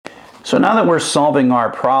So now that we're solving our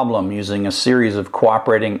problem using a series of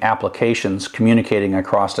cooperating applications communicating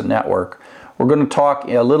across a network, we're going to talk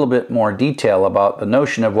a little bit more detail about the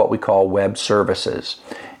notion of what we call web services.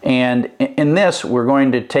 And in this, we're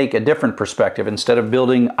going to take a different perspective. Instead of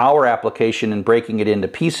building our application and breaking it into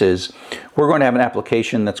pieces, we're going to have an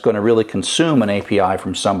application that's going to really consume an API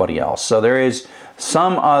from somebody else. So there is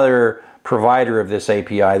some other provider of this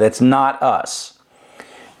API that's not us.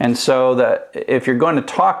 And so if you're going to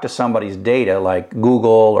talk to somebody's data like Google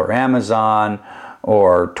or Amazon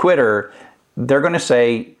or Twitter, they're going to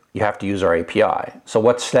say, you have to use our API. So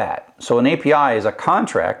what's that? So an API is a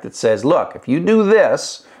contract that says, look, if you do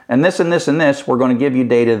this, and this, and this, and this, we're going to give you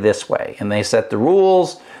data this way. And they set the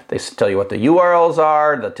rules, they tell you what the URLs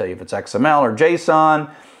are, they'll tell you if it's XML or JSON,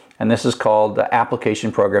 and this is called the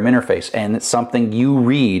Application Program Interface, and it's something you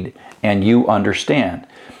read and you understand.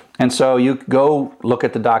 And so you go look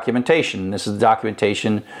at the documentation. This is the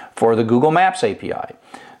documentation for the Google Maps API.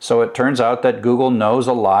 So it turns out that Google knows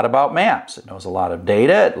a lot about maps. It knows a lot of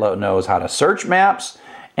data, it knows how to search maps,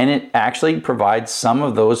 and it actually provides some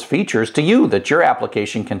of those features to you that your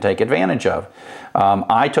application can take advantage of.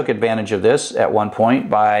 I took advantage of this at one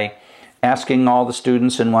point by asking all the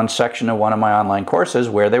students in one section of one of my online courses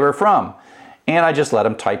where they were from. And I just let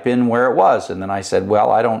them type in where it was. And then I said,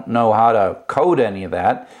 well, I don't know how to code any of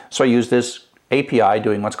that. So I used this API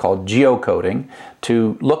doing what's called geocoding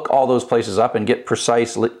to look all those places up and get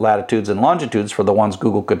precise latitudes and longitudes for the ones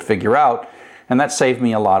Google could figure out. And that saved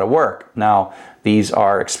me a lot of work. Now, these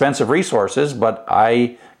are expensive resources, but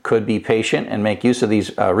I could be patient and make use of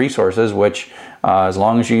these resources, which as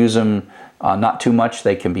long as you use them not too much,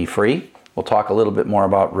 they can be free. We'll talk a little bit more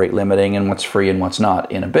about rate limiting and what's free and what's not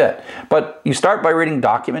in a bit. But you start by reading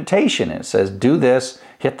documentation. It says, do this,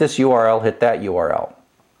 hit this URL, hit that URL.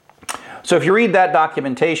 So if you read that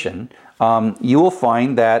documentation, you will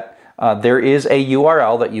find that there is a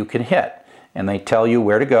URL that you can hit. And they tell you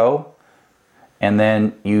where to go. And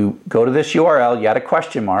then you go to this URL, you add a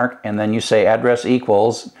question mark, and then you say address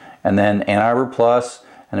equals, and then Ann Arbor plus,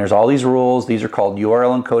 and there's all these rules. These are called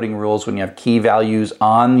URL encoding rules when you have key values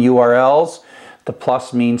on URLs. The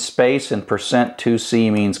plus means space and %2c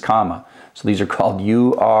means comma. So these are called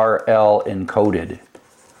URL encoded.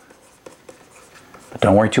 But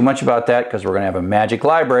don't worry too much about that because we're going to have a magic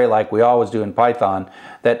library like we always do in Python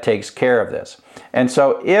that takes care of this. And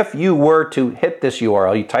so if you were to hit this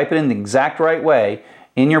URL, you type it in the exact right way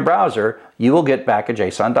in your browser, you will get back a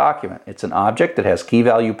JSON document. It's an object that has key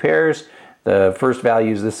value pairs. The first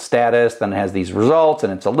value is this status, then it has these results,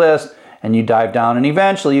 and it's a list, and you dive down, and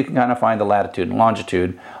eventually you can kind of find the latitude and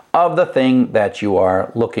longitude of the thing that you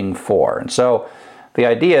are looking for. And so the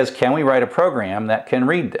idea is, can we write a program that can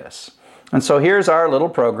read this? And so here's our little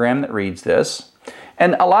program that reads this.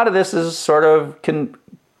 And a lot of this is sort of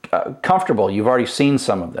comfortable. You've already seen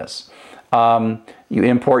some of this. You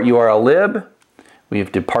import URL lib. We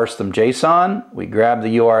have to parse them JSON. We grab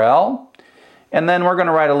the URL. And then we're going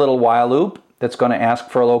to write a little while loop that's going to ask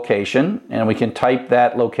for a location. And we can type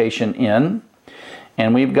that location in.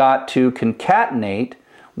 And we've got to concatenate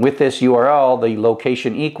with this URL the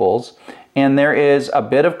location equals. And there is a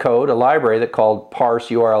bit of code, a library that called parse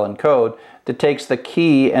URL encode that takes the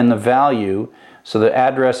key and the value, so the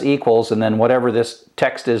address equals, and then whatever this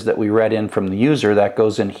text is that we read in from the user, that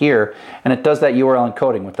goes in here, and it does that URL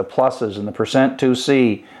encoding with the pluses and the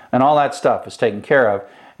 %2c and all that stuff is taken care of,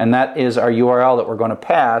 and that is our URL that we're going to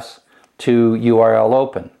pass to URL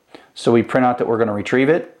open. So we print out that we're going to retrieve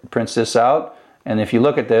it, prints this out, and if you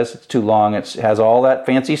look at this, it's too long, it has all that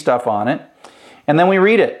fancy stuff on it, and then we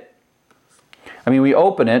read it. We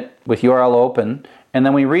open it with URL open, and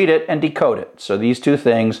then we read it and decode it. So these two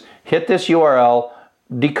things, hit this URL,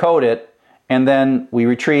 decode it, and then we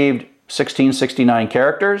retrieved 1669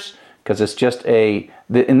 characters, because it's just in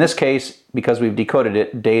this case, because we've decoded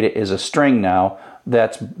it, data is a string now.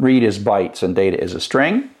 That's read is bytes and data is a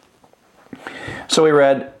string. So we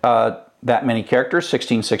read that many characters,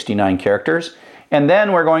 1669 characters, and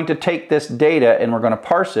then we're going to take this data and we're going to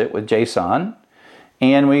parse it with JSON.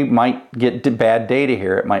 And we might get bad data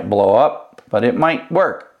here. It might blow up, but it might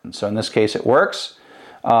work. And so in this case, it works.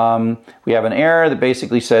 We have an error that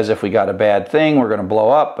basically says if we got a bad thing, we're going to blow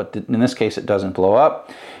up. But in this case, it doesn't blow up.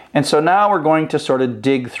 And so now we're going to sort of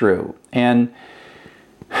dig through. And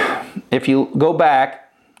if you go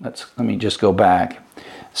back, let me just go back.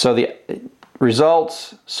 So the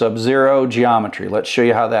results, sub-0, geometry. Let's show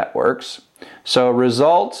you how that works. So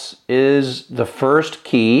results is the first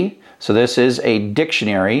key. So this is a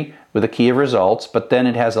dictionary with a key of results, but then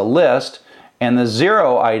it has a list, and the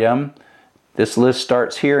 0 item, this list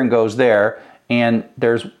starts here and goes there, and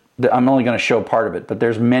there's I'm only going to show part of it, but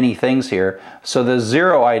there's many things here. So the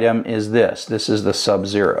 0 item is this. This is the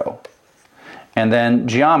sub-0. And then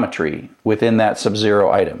geometry within that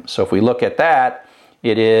sub-0 item. So if we look at that,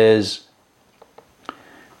 it is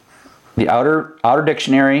the outer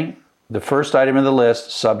dictionary, the first item in the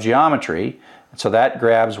list, sub-geometry. So that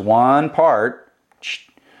grabs one part.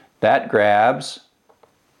 That grabs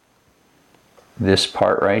this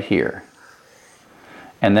part right here.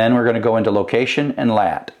 And then we're going to go into location and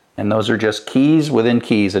lat. And those are just keys within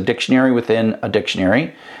keys, a dictionary within a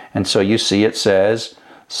dictionary. And so you see it says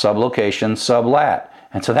sublocation, sublat.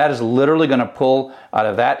 And so that is literally going to pull out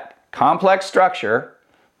of that complex structure,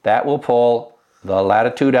 that will pull the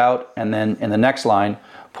latitude out, and then in the next line,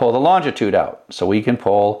 pull the longitude out. So we can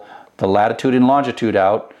pull the latitude and longitude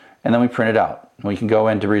out, and then we print it out. We can go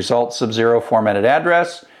into results sub-0 formatted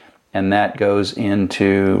address, and that goes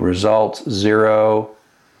into results 0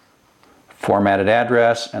 formatted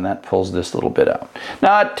address, and that pulls this little bit out.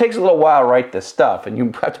 Now it takes a little while to write this stuff, and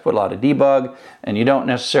you have to put a lot of debug, and you don't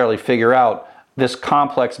necessarily figure out this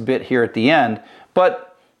complex bit here at the end, but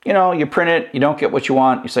you know, you print it, you don't get what you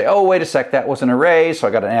want, you say, oh wait a sec, that was an array, so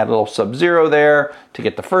I got to add a little sub-0 there to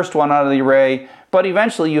get the first one out of the array, but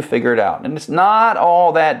eventually you figure it out, and it's not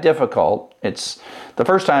all that difficult. It's the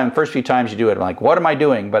first few times you do it, I'm like, what am I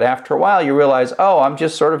doing? But after a while you realize, oh, I'm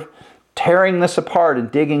just sort of tearing this apart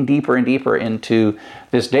and digging deeper and deeper into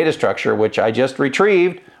this data structure, which I just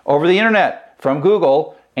retrieved over the internet from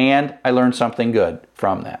Google, and I learned something good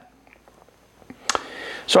from that.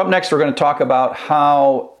 So up next, we're going to talk about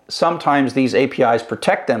how sometimes these APIs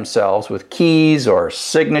protect themselves with keys or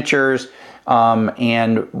signatures,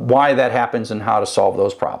 and why that happens and how to solve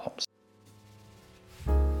those problems.